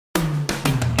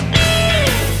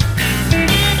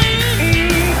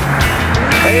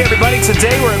everybody.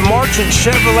 Today we're at Marchant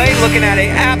Chevrolet looking at an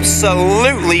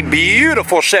absolutely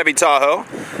beautiful Chevy Tahoe.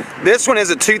 This one is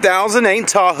a 2008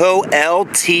 Tahoe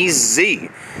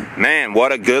LTZ. Man,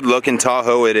 what a good looking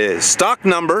Tahoe it is. Stock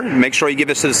number, make sure you give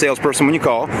this to the salesperson when you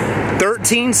call,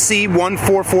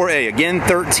 13C144A. Again,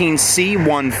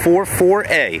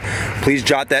 13C144A. Please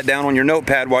jot that down on your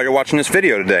notepad while you're watching this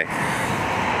video today.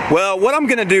 Well, what I'm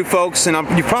going to do, folks, and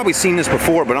you've probably seen this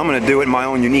before, but I'm going to do it in my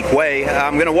own unique way.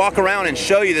 I'm going to walk around and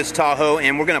show you this Tahoe,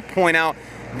 and we're going to point out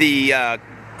the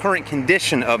current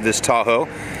condition of this Tahoe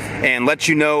and let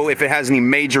you know if it has any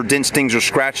major dents, stings, or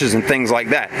scratches and things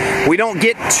like that. We don't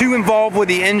get too involved with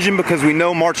the engine because we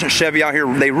know Marchant Chevy out here,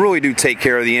 they really do take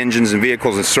care of the engines and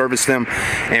vehicles and service them,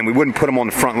 and we wouldn't put them on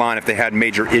the front line if they had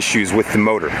major issues with the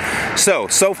motor. So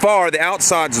far the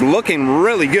outside's looking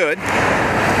really good.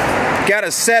 Got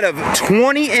a set of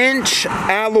 20-inch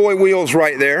alloy wheels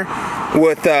right there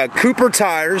with Cooper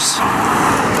tires.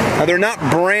 They're not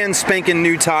brand spanking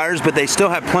new tires, but they still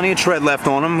have plenty of tread left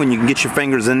on them. When you can get your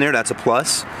fingers in there, that's a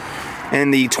plus.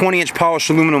 And the 20-inch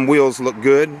polished aluminum wheels look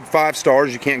good. 5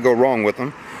 stars, you can't go wrong with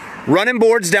them. Running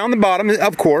boards down the bottom,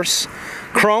 of course.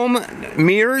 Chrome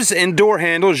mirrors and door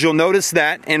handles, you'll notice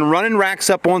that, and running racks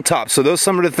up on top. So those are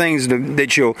some of the things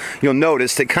that you'll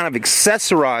notice that kind of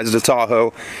accessorize the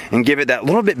Tahoe and give it that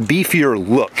little bit beefier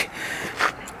look.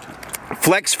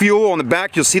 Flex fuel on the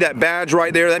back, you'll see that badge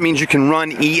right there. That means you can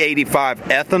run E85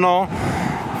 ethanol.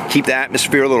 Keep the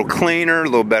atmosphere a little cleaner, a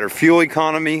little better fuel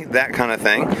economy, that kind of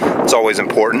thing. It's always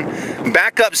important.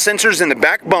 Backup sensors in the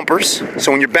back bumpers,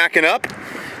 so when you're backing up,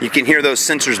 you can hear those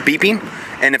sensors beeping.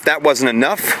 And if that wasn't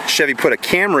enough, Chevy put a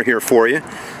camera here for you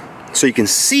so you can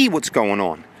see what's going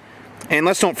on. And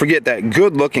let's don't forget that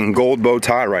good looking gold bow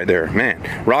tie right there. Man,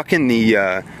 rocking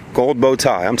the gold bow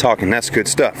tie. I'm talking, that's good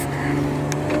stuff.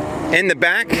 In the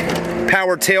back,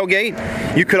 power tailgate.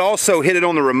 You could also hit it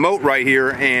on the remote right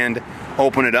here and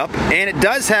open it up. And it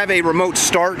does have a remote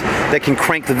start that can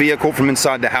crank the vehicle from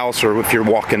inside the house or if you're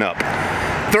walking up.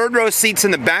 Third row seats in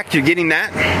the back, you're getting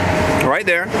that right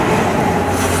there.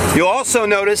 You'll also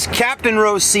notice captain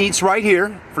row seats right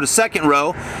here for the second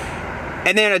row,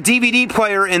 and then a DVD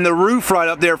player in the roof right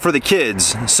up there for the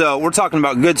kids. So we're talking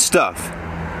about good stuff.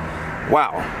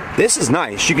 Wow, this is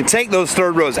nice. You can take those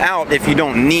third rows out if you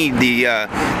don't need the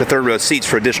third row seats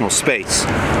for additional space.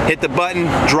 Hit the button,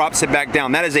 drops it back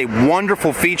down. That is a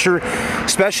wonderful feature,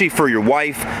 especially for your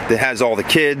wife that has all the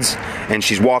kids and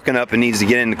she's walking up and needs to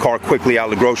get in the car quickly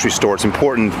out of the grocery store. It's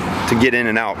important to get in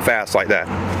and out fast like that.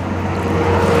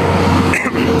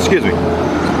 Excuse me.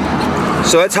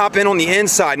 So let's hop in on the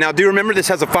inside. Now do remember this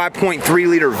has a 5.3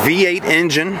 liter V8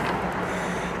 engine.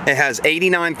 It has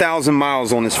 89,000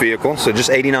 miles on this vehicle, so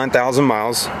just 89,000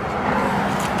 miles.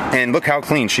 And look how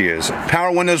clean she is.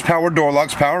 Power windows, power door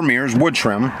locks, power mirrors, wood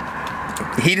trim,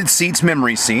 heated seats,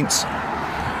 memory seats.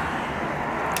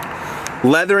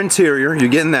 Leather interior, you're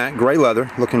getting that, gray leather,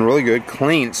 looking really good,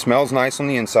 clean, it smells nice on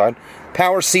the inside.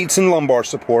 Power seats and lumbar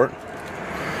support.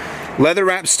 Leather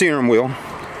wrapped steering wheel.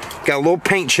 Got a little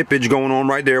paint chippage going on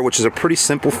right there, which is a pretty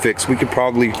simple fix. We could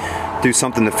probably do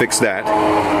something to fix that.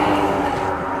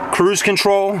 Cruise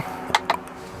control.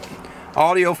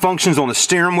 Audio functions on the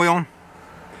steering wheel.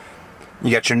 You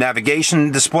got your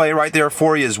navigation display right there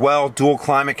for you as well. Dual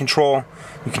climate control.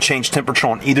 You can change temperature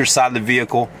on either side of the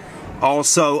vehicle.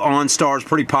 Also, OnStar is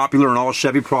pretty popular in all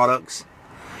Chevy products.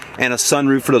 And a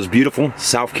sunroof for those beautiful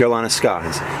South Carolina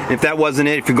skies. If that wasn't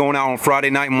it, if you're going out on Friday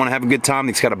night and want to have a good time,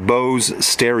 it's got a Bose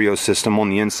stereo system on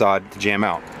the inside to jam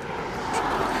out.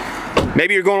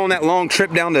 Maybe you're going on that long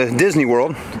trip down to Disney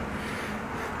World.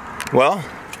 Well,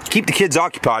 keep the kids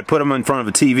occupied, put them in front of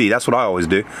a TV. That's what I always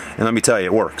do. And let me tell you,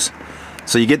 it works.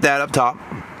 So you get that up top.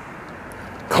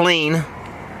 Clean.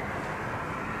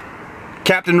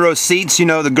 Captain row seats, you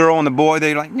know, the girl and the boy,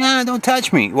 they're like, nah, don't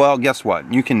touch me. Well, guess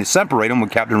what? You can separate them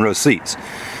with captain row seats.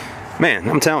 Man,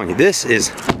 I'm telling you, this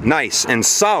is nice and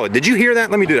solid. Did you hear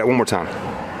that? Let me do that one more time.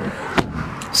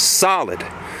 Solid.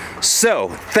 So,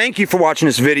 thank you for watching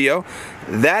this video.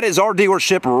 That is our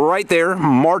dealership right there,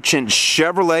 Marchant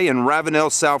Chevrolet in Ravenel,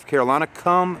 South Carolina.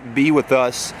 Come be with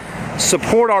us.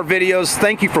 Support our videos.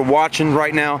 Thank you for watching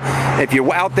right now. If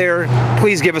you're out there,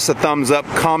 please give us a thumbs up,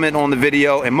 comment on the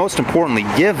video, and most importantly,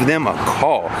 give them a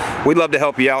call. We'd love to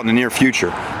help you out in the near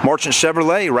future. Marchant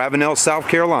Chevrolet, Ravenel, South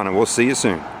Carolina. We'll see you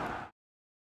soon.